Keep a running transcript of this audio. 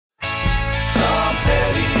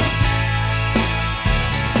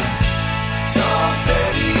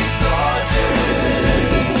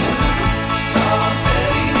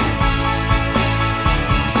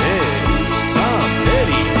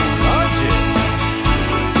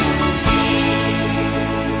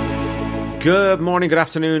Good morning, good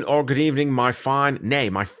afternoon, or good evening, my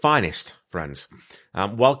finest friends.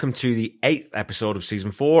 Welcome to the 8th episode of Season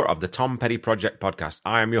 4 of the Tom Petty Project podcast.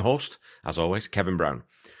 I am your host, as always, Kevin Brown.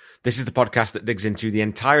 This is the podcast that digs into the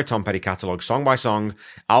entire Tom Petty catalogue, song by song,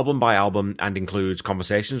 album by album, and includes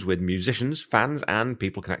conversations with musicians, fans, and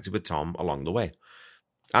people connected with Tom along the way.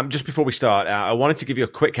 Just before we start, I wanted to give you a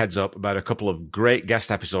quick heads up about a couple of great guest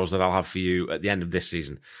episodes that I'll have for you at the end of this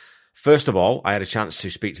season. First of all, I had a chance to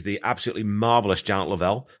speak to the absolutely marvellous Janet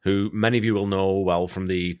Lavelle, who many of you will know well from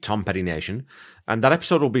the Tom Petty Nation. And that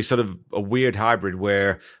episode will be sort of a weird hybrid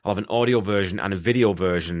where I'll have an audio version and a video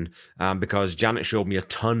version because Janet showed me a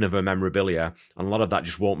ton of her memorabilia, and a lot of that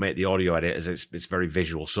just won't make the audio edit as it's very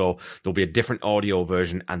visual. So there'll be a different audio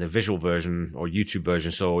version and a visual version or YouTube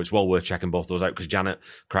version. So it's well worth checking both those out because Janet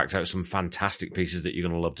cracked out some fantastic pieces that you're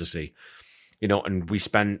going to love to see. You know, and we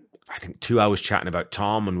spent, I think, 2 hours chatting about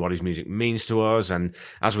Tom and what his music means to us. And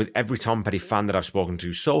as with every Tom Petty fan that I've spoken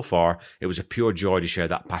to so far, it was a pure joy to share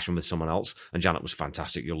that passion with someone else. And Janet was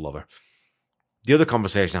fantastic. You'll love her. The other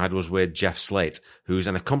conversation I had was with Jeff Slate, who's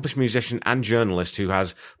an accomplished musician and journalist who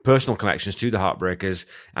has personal connections to the Heartbreakers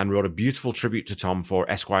and wrote a beautiful tribute to Tom for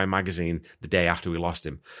Esquire magazine the day after we lost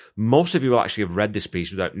him. Most of you will actually have read this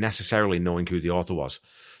piece without necessarily knowing who the author was.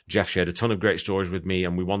 Jeff shared a ton of great stories with me,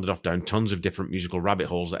 and we wandered off down tons of different musical rabbit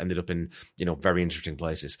holes that ended up in, very interesting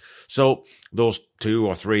places. So those 2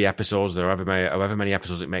 or 3 episodes, however many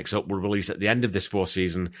episodes it makes up, will release at the end of this 4th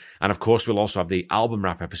season. And of course, we'll also have the album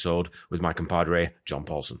wrap episode with my compadre, John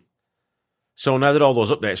Paulson. So now that all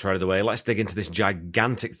those updates are out of the way, let's dig into this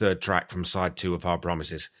gigantic third track from side 2 of Hard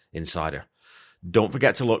Promises, Insider. Don't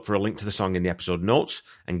forget to look for a link to the song in the episode notes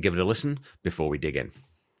and give it a listen before we dig in.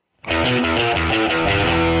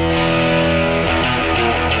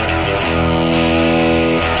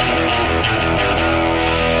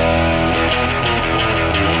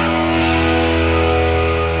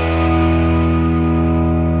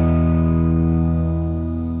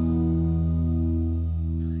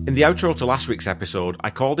 In the outro to last week's episode, I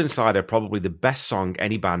called Insider probably the best song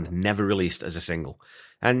any band never released as a single.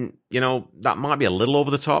 And, that might be a little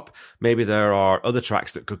over the top. Maybe there are other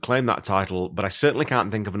tracks that could claim that title, but I certainly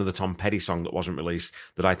can't think of another Tom Petty song that wasn't released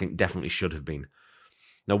that I think definitely should have been.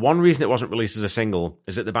 Now, one reason it wasn't released as a single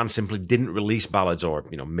is that the band simply didn't release ballads or,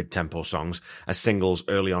 mid-tempo songs as singles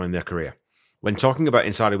early on in their career. When talking about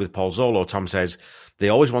Insider with Paul Zolo, Tom says they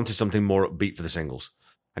always wanted something more upbeat for the singles.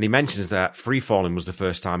 And he mentions that Free Fallin' was the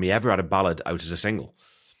first time he ever had a ballad out as a single.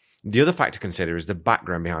 The other fact to consider is the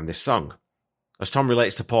background behind this song. As Tom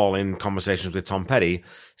relates to Paul in Conversations with Tom Petty,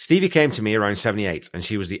 Stevie came to me around 78 and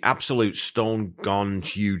she was the absolute stone-gone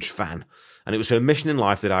huge fan. And it was her mission in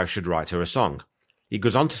life that I should write her a song. He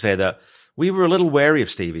goes on to say that we were a little wary of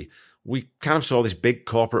Stevie. We kind of saw this big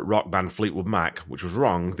corporate rock band Fleetwood Mac, which was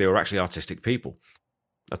wrong. They were actually artistic people.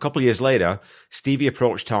 A couple of years later, Stevie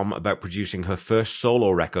approached Tom about producing her first solo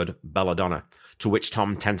record, Belladonna, to which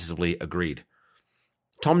Tom tentatively agreed.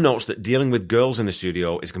 Tom notes that dealing with girls in the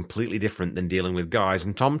studio is completely different than dealing with guys,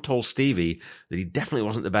 and Tom told Stevie that he definitely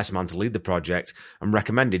wasn't the best man to lead the project and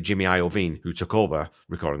recommended Jimmy Iovine, who took over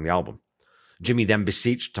recording the album. Jimmy then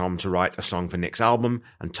beseeched Tom to write a song for Nick's album,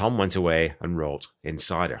 and Tom went away and wrote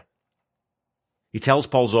Insider. He tells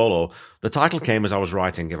Paul Zolo, the title came as I was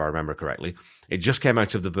writing, if I remember correctly. It just came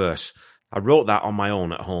out of the verse. I wrote that on my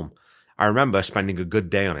own at home. I remember spending a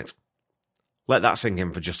good day on it. Let that sink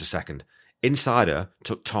in for just a second. Insider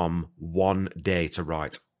took Tom 1 day to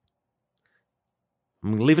write.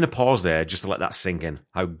 I'm leaving a pause there just to let that sink in.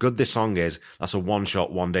 How good this song is. That's a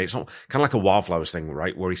one-shot, 1 day. It's not, kind of like a Wildflowers thing,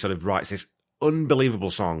 right? Where he sort of writes this unbelievable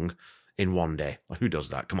song in 1 day. Like, who does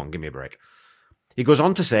that? Come on, give me a break. He goes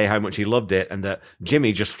on to say how much he loved it and that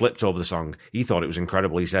Jimmy just flipped over the song. He thought it was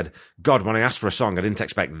incredible. He said, God, when I asked for a song, I didn't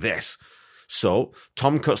expect this. So,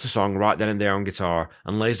 Tom cuts the song right then and there on guitar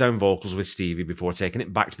and lays down vocals with Stevie before taking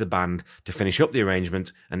it back to the band to finish up the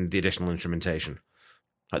arrangement and the additional instrumentation.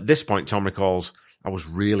 At this point, Tom recalls, I was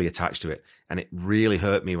really attached to it and it really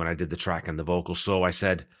hurt me when I did the track and the vocals. So I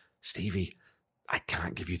said, Stevie, I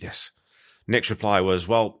can't give you this. Nick's reply was,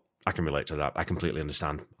 well, I can relate to that. I completely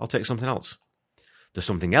understand. I'll take something else. The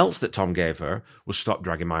something else that Tom gave her was Stop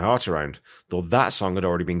Dragging My Heart Around, though that song had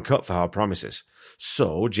already been cut for Hard Promises.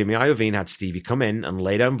 So Jimmy Iovine had Stevie come in and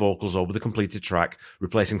lay down vocals over the completed track,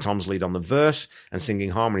 replacing Tom's lead on the verse and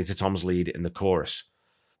singing harmony to Tom's lead in the chorus.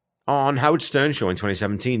 On Howard Stern Show in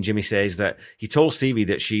 2017, Jimmy says that he told Stevie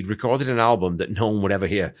that she'd recorded an album that no one would ever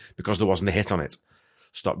hear because there wasn't a hit on it.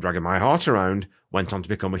 Stop Dragging My Heart Around went on to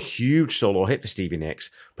become a huge solo hit for Stevie Nicks,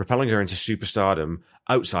 propelling her into superstardom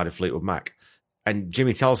outside of Fleetwood Mac. And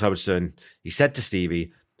Jimmy tells Howard Stern, he said to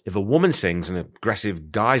Stevie, if a woman sings an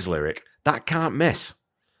aggressive guy's lyric, That can't miss.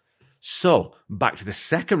 So, back to the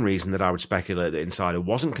second reason that I would speculate that Insider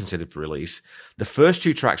wasn't considered for release, the first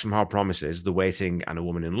two tracks from Hard Promises, The Waiting and A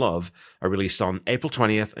Woman in Love, are released on April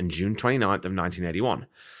 20th and June 29th of 1981.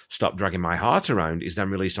 Stop Dragging My Heart Around is then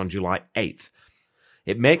released on July 8th.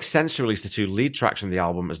 It makes sense to release the two lead tracks from the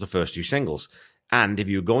album as the first two singles, and if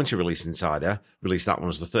you were going to release Insider, release that one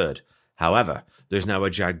as the third. However, there's now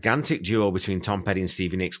a gigantic duo between Tom Petty and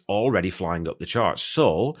Stevie Nicks already flying up the charts,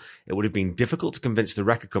 so it would have been difficult to convince the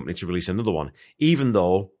record company to release another one, even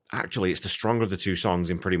though, actually, it's the stronger of the two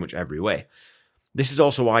songs in pretty much every way. This is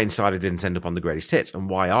also why Insider didn't end up on the greatest hits, and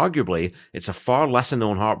why, arguably, it's a far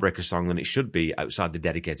lesser-known Heartbreaker song than it should be outside the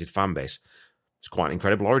dedicated fanbase. It's quite an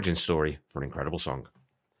incredible origin story for an incredible song.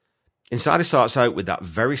 Insider starts out with that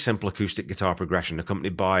very simple acoustic guitar progression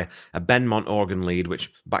accompanied by a Benmont organ lead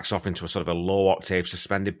which backs off into a sort of a low-octave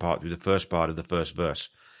suspended part through the first part of the first verse.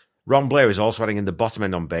 Ron Blair is also adding in the bottom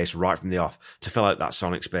end on bass right from the off to fill out that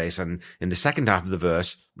sonic space, and in the second half of the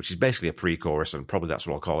verse, which is basically a pre-chorus, and probably that's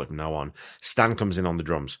what I'll call it from now on, Stan comes in on the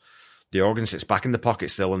drums. The organ sits back in the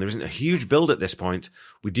pocket still, and there isn't a huge build at this point.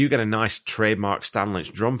 We do get a nice trademark Stan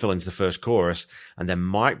Lynch drum fill into the first chorus, and then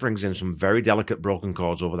Mike brings in some very delicate broken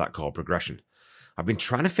chords over that chord progression. I've been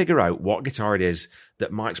trying to figure out what guitar it is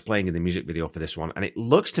that Mike's playing in the music video for this one, and it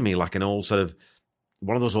looks to me like an old sort of,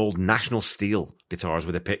 one of those old National Steel guitars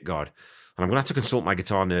with a pickguard. And I'm going to have to consult my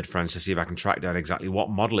guitar nerd friends to see if I can track down exactly what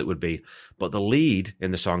model it would be, but the lead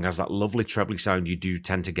in the song has that lovely trebly sound you do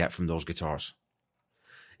tend to get from those guitars.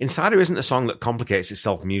 Insider isn't a song that complicates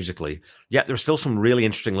itself musically, yet there are still some really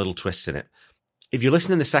interesting little twists in it. If you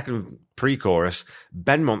listen in the second pre-chorus,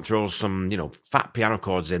 Benmont throws some, fat piano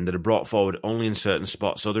chords in that are brought forward only in certain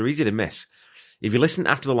spots, so they're easy to miss. If you listen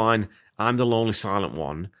after the line, I'm the lonely silent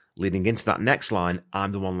one, leading into that next line,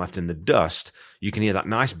 I'm the one left in the dust, you can hear that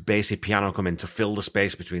nice bassy piano come in to fill the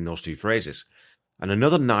space between those two phrases. And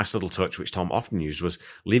another nice little touch which Tom often used was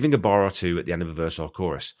leaving a bar or two at the end of a verse or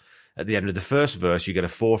chorus. At the end of the first verse, you get a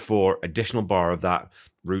 4/4 additional bar of that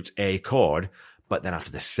root A chord, but then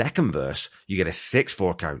after the second verse, you get a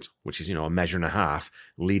 6/4 count, which is, a measure and a half,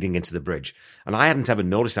 leading into the bridge. And I hadn't ever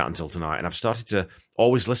noticed that until tonight, and I've started to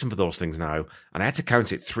always listen for those things now, and I had to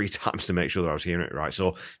count it 3 times to make sure that I was hearing it right.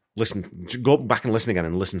 So listen, go back and listen again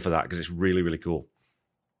and listen for that, because it's really, really cool.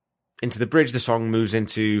 Into the bridge, the song moves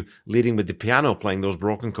into leading with the piano playing those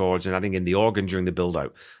broken chords and adding in the organ during the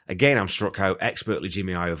build-out. Again, I'm struck how expertly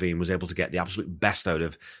Jimmy Iovine was able to get the absolute best out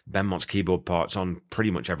of Benmont's keyboard parts on pretty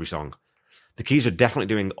much every song. The keys are definitely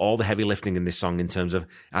doing all the heavy lifting in this song in terms of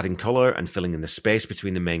adding colour and filling in the space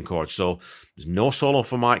between the main chords. So there's no solo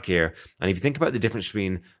for Mike here. And if you think about the difference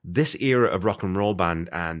between this era of rock and roll band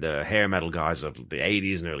and the hair metal guys of the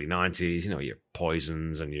 80s and early 90s, your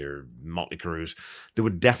Poisons and your Motley Crues, there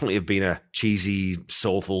would definitely have been a cheesy,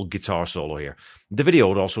 soulful guitar solo here. The video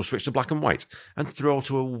would also switch to black and white and throw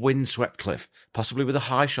to a windswept cliff, possibly with a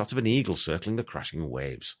high shot of an eagle circling the crashing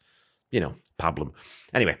waves. Pablum.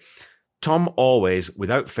 Anyway, Tom always,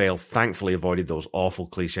 without fail, thankfully avoided those awful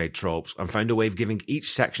cliched tropes and found a way of giving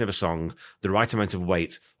each section of a song the right amount of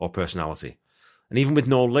weight or personality. And even with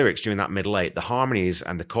no lyrics during that middle eight, the harmonies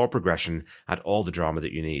and the chord progression had all the drama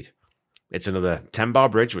that you need. It's another 10-bar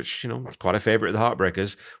bridge, which, is quite a favourite of the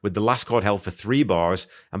Heartbreakers, with the last chord held for 3 bars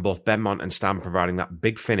and both Benmont and Stan providing that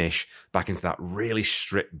big finish back into that really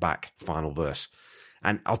stripped back final verse.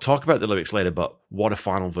 And I'll talk about the lyrics later, but what a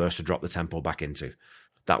final verse to drop the tempo back into.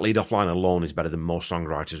 That lead-off line alone is better than most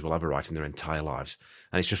songwriters will ever write in their entire lives.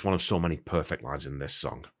 And it's just one of so many perfect lines in this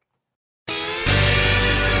song.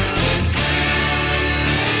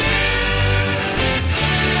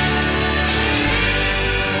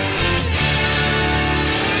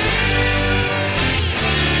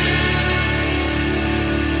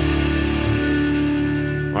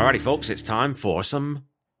 Alrighty, folks, it's time for some...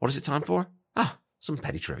 What is it time for? Some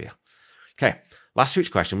petty trivia. Okay, last week's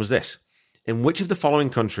question was this. In which of the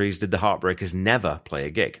following countries did the Heartbreakers never play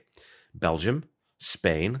a gig? Belgium,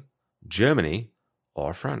 Spain, Germany,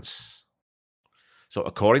 or France? So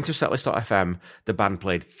according to Setlist.fm, the band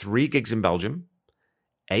played 3 gigs in Belgium,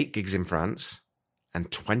 8 gigs in France,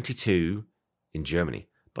 and 22 in Germany,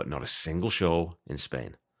 but not a single show in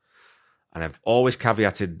Spain. And I've always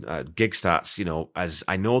caveated gig stats, as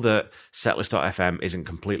I know that Setlist.fm isn't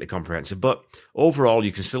completely comprehensive, but overall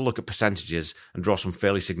you can still look at percentages and draw some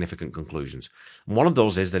fairly significant conclusions. And one of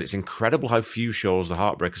those is that it's incredible how few shows the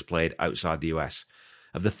Heartbreakers played outside the US.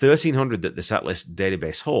 Of the 1,300 that the Setlist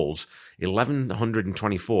database holds,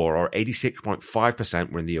 1,124 or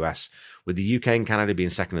 86.5% were in the US, with the UK and Canada being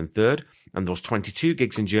second and third, and those 22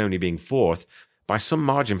 gigs in Germany being fourth by some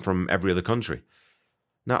margin from every other country.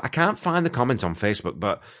 Now, I can't find the comment on Facebook,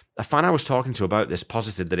 but a fan I was talking to about this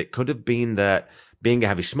posited that it could have been that, being a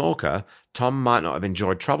heavy smoker, Tom might not have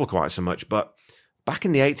enjoyed travel quite so much, but back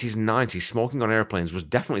in the 80s and 90s, smoking on airplanes was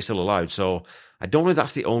definitely still allowed, so I don't know if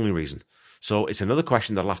that's the only reason. So it's another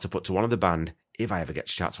question that I'll have to put to one of the band if I ever get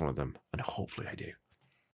to chat to one of them, and hopefully I do.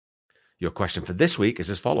 Your question for this week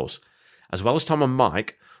is as follows. As well as Tom and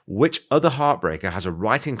Mike, which other Heartbreaker has a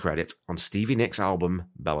writing credit on Stevie Nicks' album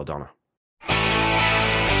Belladonna?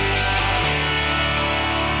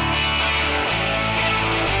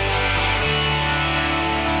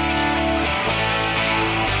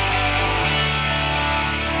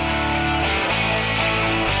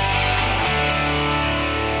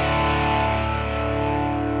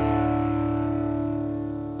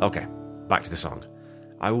 Okay, back to the song.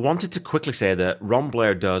 I wanted to quickly say that Ron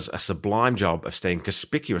Blair does a sublime job of staying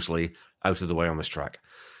conspicuously out of the way on this track.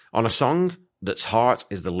 On a song that's heart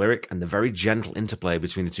is the lyric and the very gentle interplay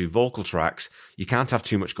between the two vocal tracks, you can't have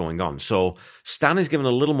too much going on. So Stan is given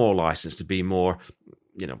a little more license to be more,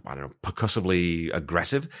 percussively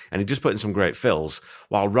aggressive, and he just put in some great fills,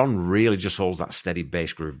 while Ron really just holds that steady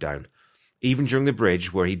bass groove down. Even during the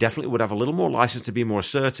bridge, where he definitely would have a little more license to be more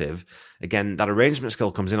assertive, again, that arrangement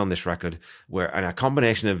skill comes in on this record, and a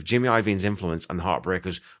combination of Jimmy Iovine's influence and the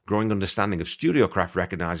Heartbreakers' growing understanding of studio craft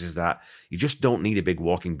recognizes that you just don't need a big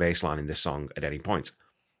walking bass line in this song at any point.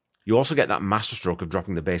 You also get that masterstroke of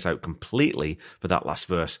dropping the bass out completely for that last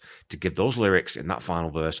verse to give those lyrics in that final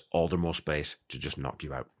verse all the more space to just knock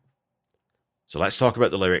you out. So let's talk about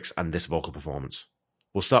the lyrics and this vocal performance.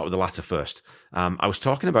 We'll start with the latter first. I was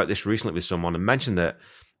talking about this recently with someone and mentioned that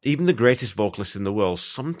even the greatest vocalists in the world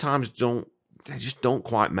sometimes just don't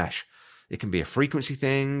quite mesh. It can be a frequency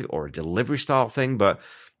thing or a delivery style thing, but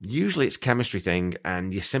usually it's a chemistry thing,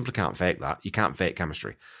 and you simply can't fake that. You can't fake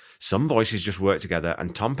chemistry. Some voices just work together,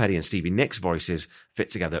 and Tom Petty and Stevie Nicks' voices fit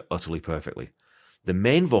together utterly perfectly. The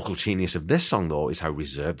main vocal genius of this song, though, is how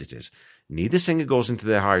reserved it is. Neither singer goes into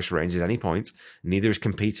their highest range at any point, neither is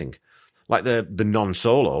competing. Like the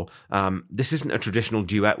non-solo, this isn't a traditional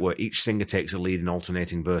duet where each singer takes a lead in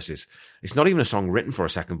alternating verses. It's not even a song written for a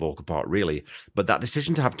second vocal part, really, but that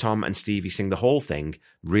decision to have Tom and Stevie sing the whole thing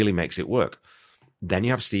really makes it work. Then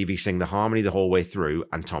you have Stevie sing the harmony the whole way through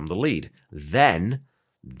and Tom the lead. Then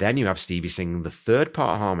you have Stevie singing the third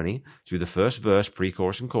part harmony through the first verse,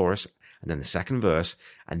 pre-chorus and chorus, and then the second verse,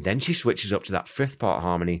 and then she switches up to that fifth part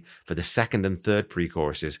harmony for the second and third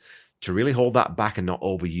pre-choruses, to really hold that back and not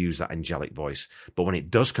overuse that angelic voice. But when it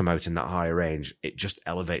does come out in that higher range, it just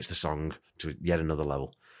elevates the song to yet another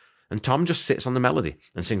level. And Tom just sits on the melody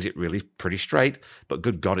and sings it really pretty straight, but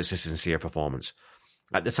good God, it's a sincere performance.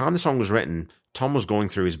 At the time the song was written, Tom was going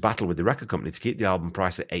through his battle with the record company to keep the album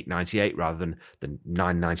priced at $8.98 rather than the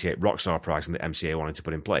 $9.98 Rockstar pricing that MCA wanted to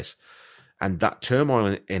put in place. And that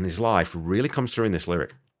turmoil in his life really comes through in this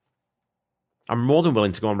lyric. I'm more than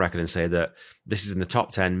willing to go on record and say that this is in the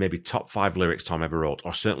top 10, maybe top 5 lyrics Tom ever wrote,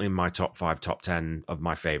 or certainly in my top 5, top 10 of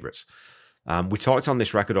my favourites. We talked on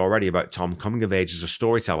this record already about Tom coming of age as a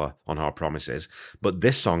storyteller on Hard Promises, but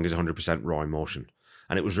this song is 100% raw emotion.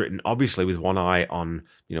 And it was written obviously with one eye on,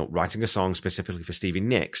 writing a song specifically for Stevie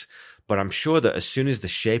Nicks, but I'm sure that as soon as the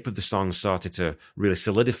shape of the song started to really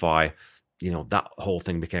solidify, that whole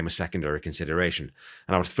thing became a secondary consideration.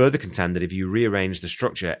 And I would further contend that if you rearrange the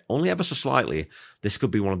structure only ever so slightly, this could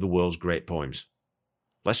be one of the world's great poems.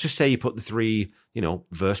 Let's just say you put the 3,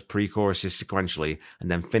 verse pre-choruses sequentially and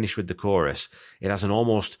then finish with the chorus. It has an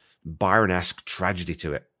almost Byron-esque tragedy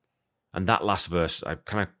to it. And that last verse, I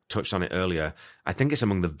kind of touched on it earlier, I think it's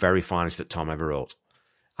among the very finest that Tom ever wrote.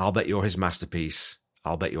 I'll bet you're his masterpiece.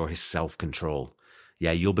 I'll bet you're his self-control.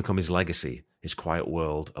 Yeah, you'll become his legacy, his quiet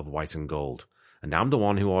world of white and gold. And I'm the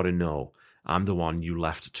one who ought to know. I'm the one you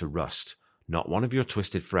left to rust. Not one of your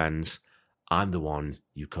twisted friends. I'm the one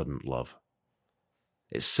you couldn't love.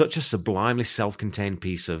 It's such a sublimely self-contained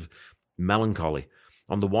piece of melancholy.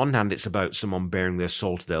 On the one hand, it's about someone bearing their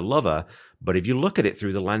soul to their lover, but if you look at it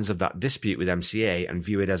through the lens of that dispute with MCA and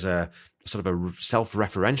view it as a sort of a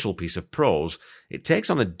self-referential piece of prose, it takes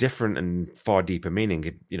on a different and far deeper meaning,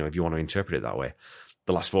 if you want to interpret it that way.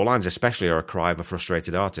 The last 4 lines especially are a cry of a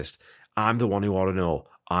frustrated artist. I'm the one who ought to know.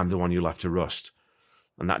 I'm the one you left to rust.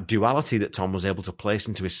 And that duality that Tom was able to place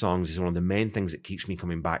into his songs is one of the main things that keeps me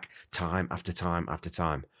coming back time after time after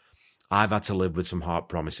time. I've had to live with some heart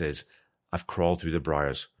promises. I've crawled through the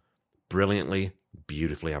briars. Brilliantly,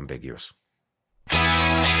 beautifully ambiguous.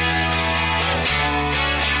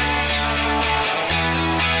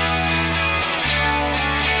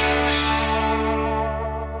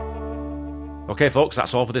 Okay, folks,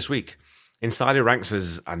 that's all for this week. Insider ranks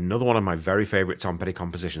as another one of my very favourite Tom Petty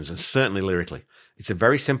compositions, and certainly lyrically. It's a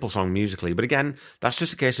very simple song musically, but again, that's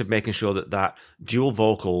just a case of making sure that dual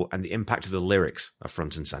vocal and the impact of the lyrics are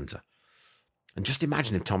front and centre. And just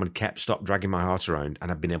imagine if Tom had kept Stop Dragging My Heart Around and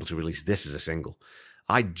had been able to release this as a single.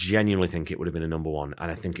 I genuinely think it would have been a number one, and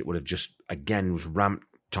I think it would have just, again, ramped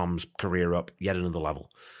Tom's career up yet another level.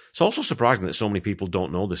 It's also surprising that so many people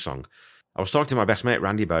don't know this song. I was talking to my best mate,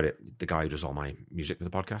 Randy, about it, the guy who does all my music for the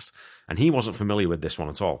podcast, and he wasn't familiar with this one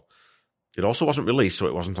at all. It also wasn't released, so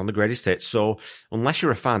it wasn't on the greatest hits, so unless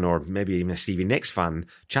you're a fan, or maybe even a Stevie Nicks fan,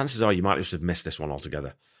 chances are you might just have missed this one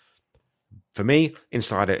altogether. For me,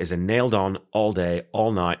 Insider is a nailed-on, all-day,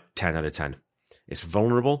 all-night 10 out of 10. It's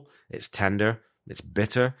vulnerable, it's tender, it's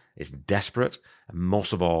bitter, it's desperate, and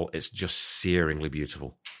most of all, it's just searingly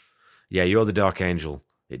beautiful. Yeah, you're the dark angel.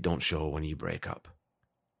 It don't show when you break up.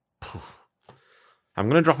 I'm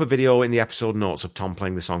going to drop a video in the episode notes of Tom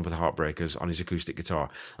playing the song for the Heartbreakers on his acoustic guitar,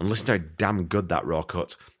 and listen to how damn good that raw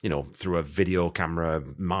cut, through a video camera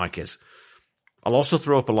mic is. I'll also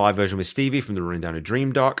throw up a live version with Stevie from the Running Down a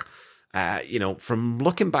Dream doc. From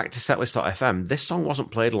looking back to Setlist.fm, this song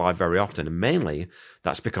wasn't played live very often, and mainly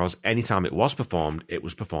that's because anytime it was performed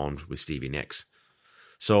with Stevie Nicks.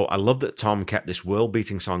 So I love that Tom kept this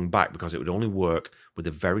world-beating song back because it would only work with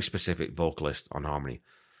a very specific vocalist on harmony.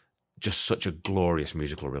 Just such a glorious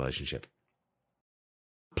musical relationship.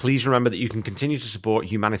 Please remember that you can continue to support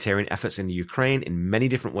humanitarian efforts in the Ukraine in many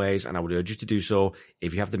different ways, and I would urge you to do so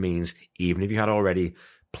if you have the means, even if you had already.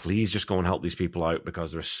 Please just go and help these people out,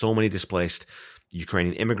 because there are so many displaced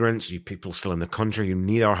Ukrainian immigrants, you people still in the country who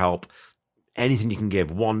need our help. Anything you can give,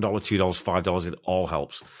 $1, $2, $5, it all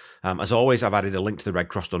helps. As always, I've added a link to the Red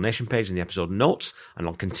Cross donation page in the episode notes, and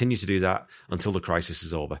I'll continue to do that until the crisis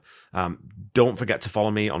is over. Don't forget to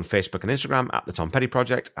follow me on Facebook and Instagram at The Tom Petty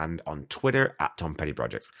Project, and on Twitter at Tom Petty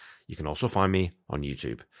Project. You can also find me on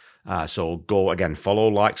YouTube. So go, again, follow,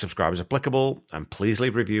 like, subscribe as applicable, and please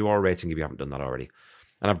leave a review or a rating if you haven't done that already.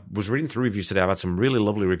 And I was reading through reviews today. I've had some really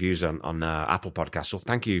lovely reviews on Apple Podcasts, so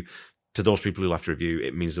thank you to those people who left a review.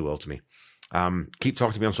 It means the world to me. Keep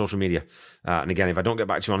talking to me on social media. And again, if I don't get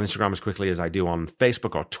back to you on Instagram as quickly as I do on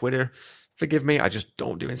Facebook or Twitter, forgive me, I just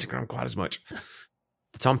don't do Instagram quite as much.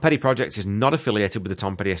 The Tom Petty Project is not affiliated with the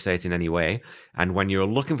Tom Petty Estate in any way, and when you're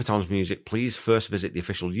looking for Tom's music, please first visit the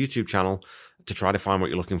official YouTube channel to try to find what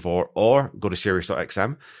you're looking for, or go to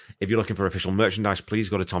Sirius.xm. If you're looking for official merchandise, please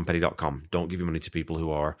go to tompetty.com. Don't give your money to people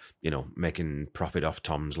who are, making profit off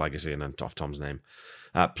Tom's legacy and off Tom's name.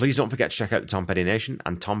 Please don't forget to check out the Tom Petty Nation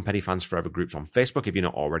and Tom Petty Fans Forever groups on Facebook if you're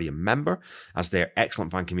not already a member, as they're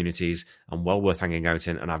excellent fan communities and well worth hanging out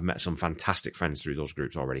in, and I've met some fantastic friends through those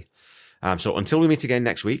groups already. So until we meet again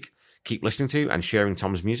next week, keep listening to and sharing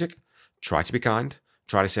Tom's music. Try to be kind.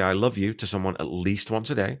 Try to say I love you to someone at least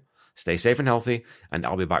once a day. Stay safe and healthy, and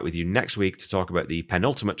I'll be back with you next week to talk about the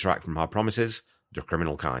penultimate track from Hard Promises, The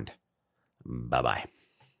Criminal Kind. Bye-bye.